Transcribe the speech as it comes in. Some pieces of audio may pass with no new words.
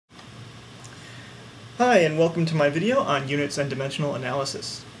Hi, and welcome to my video on units and dimensional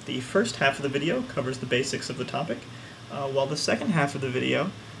analysis. The first half of the video covers the basics of the topic, while the second half of the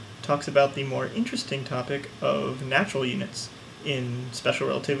video talks about the more interesting topic of natural units in special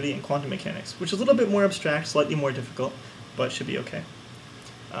relativity and quantum mechanics, which is a little bit more abstract, slightly more difficult, but should be okay.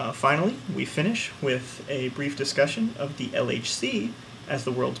 Finally, we finish with a brief discussion of the LHC as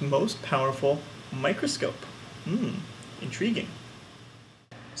the world's most powerful microscope. Intriguing.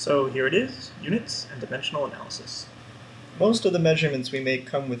 So here it is, units and dimensional analysis. Most of the measurements we make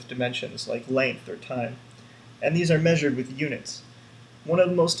come with dimensions, like length or time, and these are measured with units. One of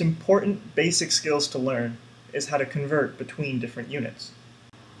the most important basic skills to learn is how to convert between different units.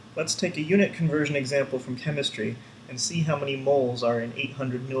 Let's take a unit conversion example from chemistry and see how many moles are in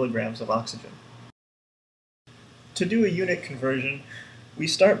 800 milligrams of oxygen. To do a unit conversion, we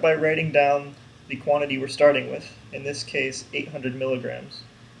start by writing down the quantity we're starting with, in this case 800 milligrams,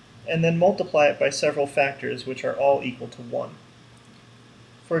 and then multiply it by several factors which are all equal to 1.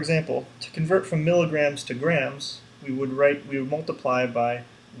 For example, to convert from milligrams to grams, we would multiply by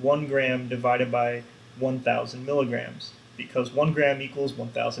 1 gram divided by 1,000 milligrams. Because 1 gram equals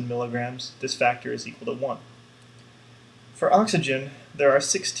 1,000 milligrams, this factor is equal to 1. For oxygen, there are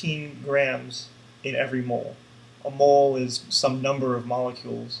 16 grams in every mole. A mole is some number of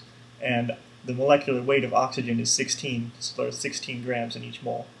molecules, and the molecular weight of oxygen is 16, so there are 16 grams in each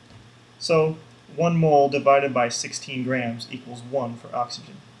mole. So 1 mole divided by 16 grams equals 1 for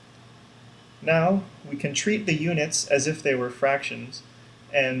oxygen. Now we can treat the units as if they were fractions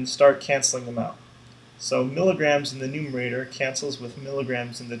and start canceling them out. So milligrams in the numerator cancels with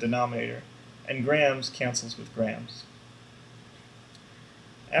milligrams in the denominator, and grams cancels with grams.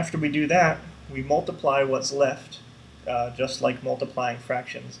 After we do that, we multiply what's left, just like multiplying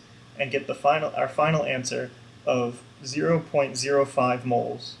fractions, and get our final answer of 0.05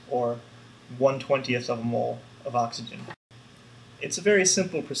 moles, or 1/20th of a mole of oxygen. It's a very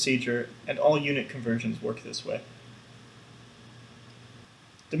simple procedure, and all unit conversions work this way.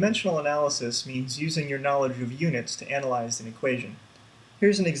 Dimensional analysis means using your knowledge of units to analyze an equation.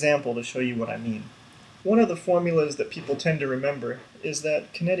 Here's an example to show you what I mean. One of the formulas that people tend to remember is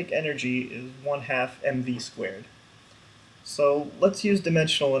that kinetic energy is 1/2 mv squared. So let's use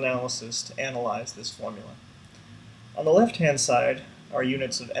dimensional analysis to analyze this formula. On the left-hand side are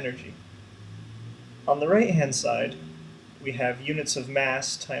units of energy. On the right-hand side, we have units of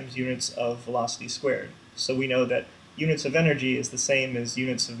mass times units of velocity squared. So we know that units of energy is the same as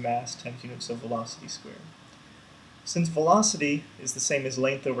units of mass times units of velocity squared. Since velocity is the same as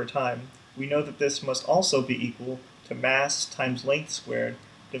length over time, we know that this must also be equal to mass times length squared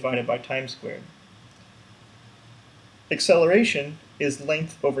divided by time squared. Acceleration is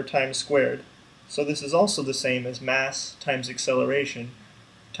length over time squared, so this is also the same as mass times acceleration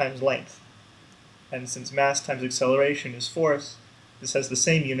times length. And since mass times acceleration is force, this has the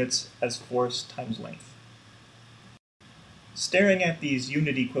same units as force times length. Staring at these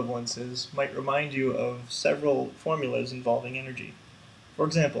unit equivalences might remind you of several formulas involving energy. For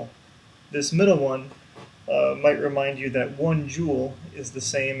example, this middle one might remind you that 1 joule is the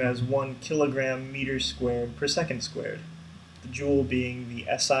same as 1 kilogram meter squared per second squared, the joule being the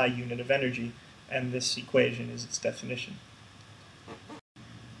SI unit of energy, and this equation is its definition.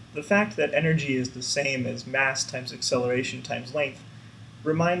 The fact that energy is the same as mass times acceleration times length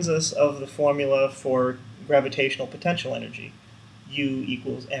reminds us of the formula for gravitational potential energy, U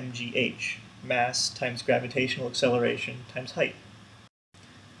equals mgh, mass times gravitational acceleration times height.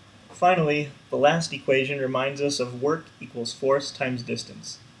 Finally, the last equation reminds us of work equals force times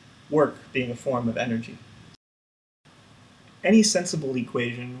distance, work being a form of energy. Any sensible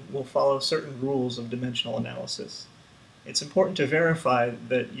equation will follow certain rules of dimensional analysis. It's important to verify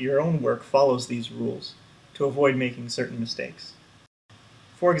that your own work follows these rules to avoid making certain mistakes.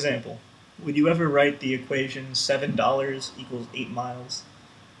 For example, would you ever write the equation $7 equals 8 miles?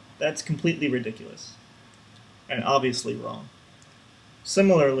 That's completely ridiculous, and obviously wrong.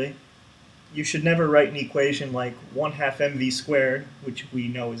 Similarly, you should never write an equation like 1/2 mv squared, which we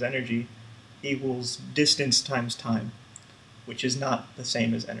know is energy, equals distance times time, which is not the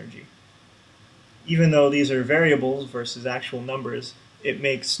same as energy. Even though these are variables versus actual numbers, it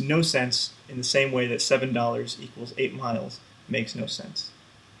makes no sense in the same way that $7 equals 8 miles makes no sense.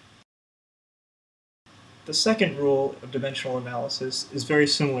 The second rule of dimensional analysis is very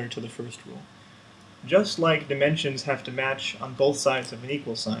similar to the first rule. Just like dimensions have to match on both sides of an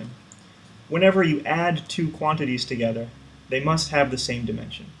equal sign, whenever you add two quantities together, they must have the same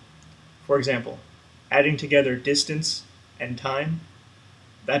dimension. For example, adding together distance and time,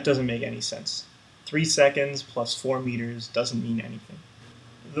 that doesn't make any sense. 3 seconds plus 4 meters doesn't mean anything.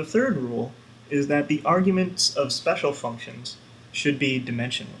 The third rule is that the arguments of special functions should be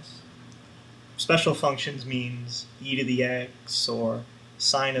dimensionless. Special functions means e to the x or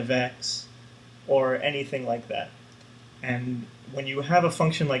sine of x or anything like that. And when you have a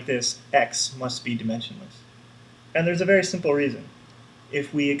function like this, x must be dimensionless. And there's a very simple reason.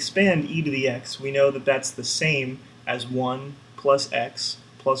 If we expand e to the x, we know that that's the same as 1 plus x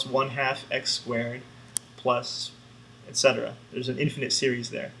plus 1/2 x squared plus etc. There's an infinite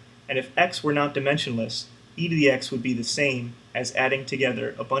series there. And if x were not dimensionless, e to the x would be the same as adding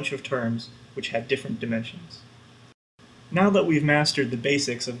together a bunch of terms which had different dimensions. Now that we've mastered the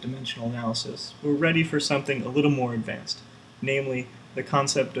basics of dimensional analysis, we're ready for something a little more advanced, namely the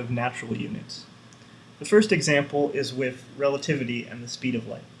concept of natural units. The first example is with relativity and the speed of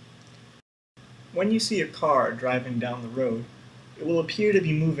light. When you see a car driving down the road, it will appear to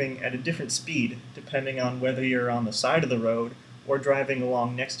be moving at a different speed depending on whether you're on the side of the road or driving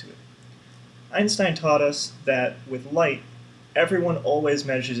along next to it. Einstein taught us that with light, everyone always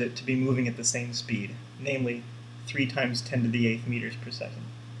measures it to be moving at the same speed, namely 3 times 10 to the 8th meters per second.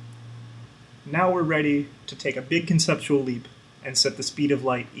 Now we're ready to take a big conceptual leap and set the speed of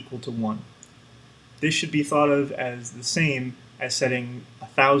light equal to 1. This should be thought of as the same as setting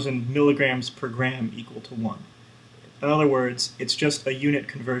 1,000 milligrams per gram equal to 1. In other words, it's just a unit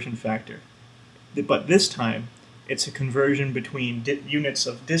conversion factor. But this time, it's a conversion between units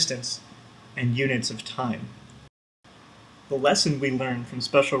of distance and units of time. The lesson we learned from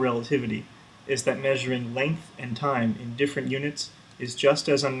special relativity is that measuring length and time in different units is just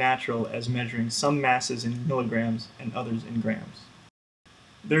as unnatural as measuring some masses in milligrams and others in grams.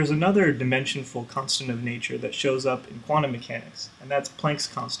 There's another dimensionful constant of nature that shows up in quantum mechanics, and that's Planck's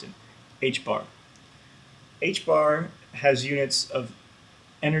constant, h bar. H bar has units of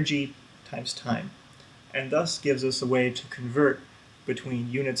energy times time, and thus gives us a way to convert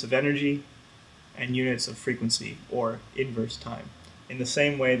between units of energy and units of frequency, or inverse time, in the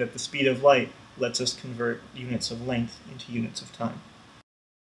same way that the speed of light lets us convert units of length into units of time.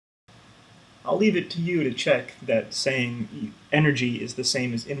 I'll leave it to you to check that saying energy is the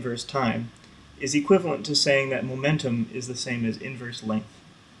same as inverse time is equivalent to saying that momentum is the same as inverse length.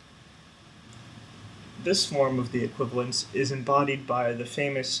 This form of the equivalence is embodied by the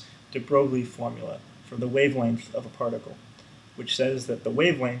famous de Broglie formula for the wavelength of a particle, which says that the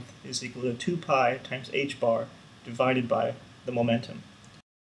wavelength is equal to 2 pi times h bar divided by the momentum.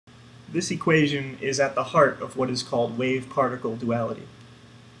 This equation is at the heart of what is called wave-particle duality,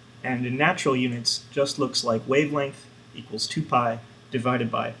 and in natural units just looks like wavelength equals 2 pi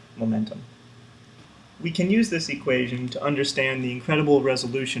divided by momentum. We can use this equation to understand the incredible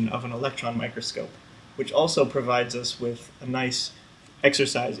resolution of an electron microscope, which also provides us with a nice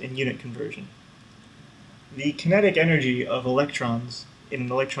exercise in unit conversion. The kinetic energy of electrons in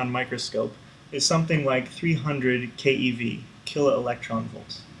an electron microscope is something like 300 keV, kiloelectron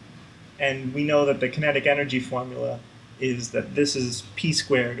volts. And we know that the kinetic energy formula is that this is p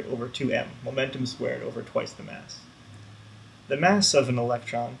squared over 2m, momentum squared over twice the mass. The mass of an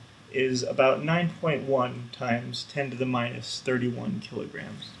electron is about 9.1 times 10 to the minus 31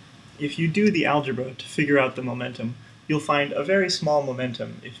 kilograms. If you do the algebra to figure out the momentum, you'll find a very small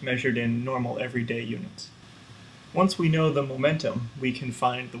momentum if measured in normal everyday units. Once we know the momentum, we can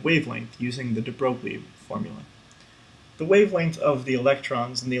find the wavelength using the de Broglie formula. The wavelength of the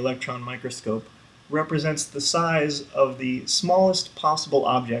electrons in the electron microscope represents the size of the smallest possible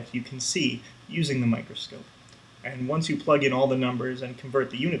object you can see using the microscope. And once you plug in all the numbers and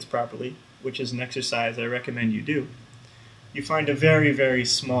convert the units properly, which is an exercise I recommend you do, you find a very, very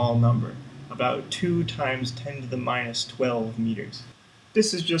small number, about 2 times 10 to the minus 12 meters.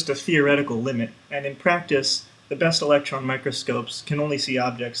 This is just a theoretical limit, and in practice, the best electron microscopes can only see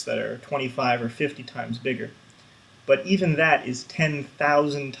objects that are 25 or 50 times bigger. But even that is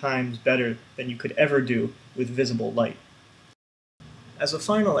 10,000 times better than you could ever do with visible light. As a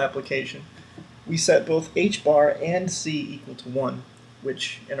final application, we set both h bar and c equal to 1,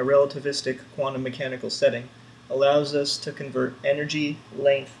 which, in a relativistic quantum mechanical setting, allows us to convert energy,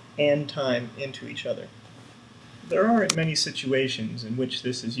 length, and time into each other. There aren't many situations in which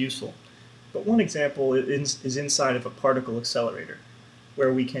this is useful, but one example is inside of a particle accelerator,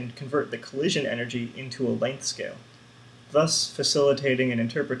 where we can convert the collision energy into a length scale, thus facilitating an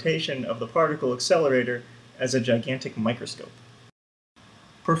interpretation of the particle accelerator as a gigantic microscope.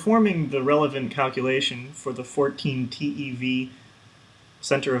 Performing the relevant calculation for the 14 TeV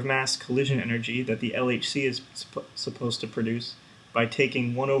center of mass collision energy that the LHC is supposed to produce by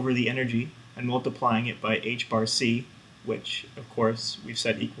taking 1 over the energy and multiplying it by h bar c, which, of course, we've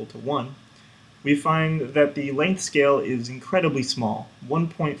set equal to 1, we find that the length scale is incredibly small,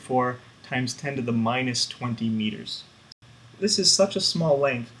 1.4 times 10 to the minus 20 meters. This is such a small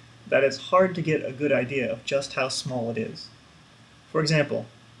length that it's hard to get a good idea of just how small it is. For example,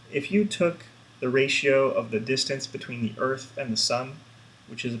 if you took the ratio of the distance between the Earth and the Sun,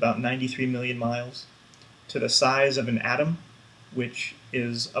 which is about 93 million miles, to the size of an atom, which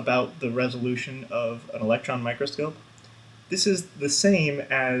is about the resolution of an electron microscope, this is the same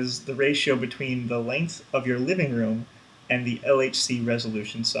as the ratio between the length of your living room and the LHC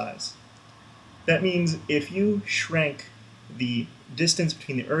resolution size. That means if you shrank the distance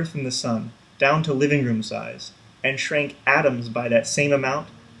between the Earth and the Sun down to living room size and shrank atoms by that same amount,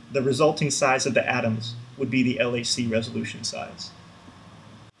 the resulting size of the atoms would be the LHC resolution size.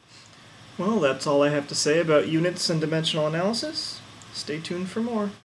 Well, that's all I have to say about units and dimensional analysis. Stay tuned for more.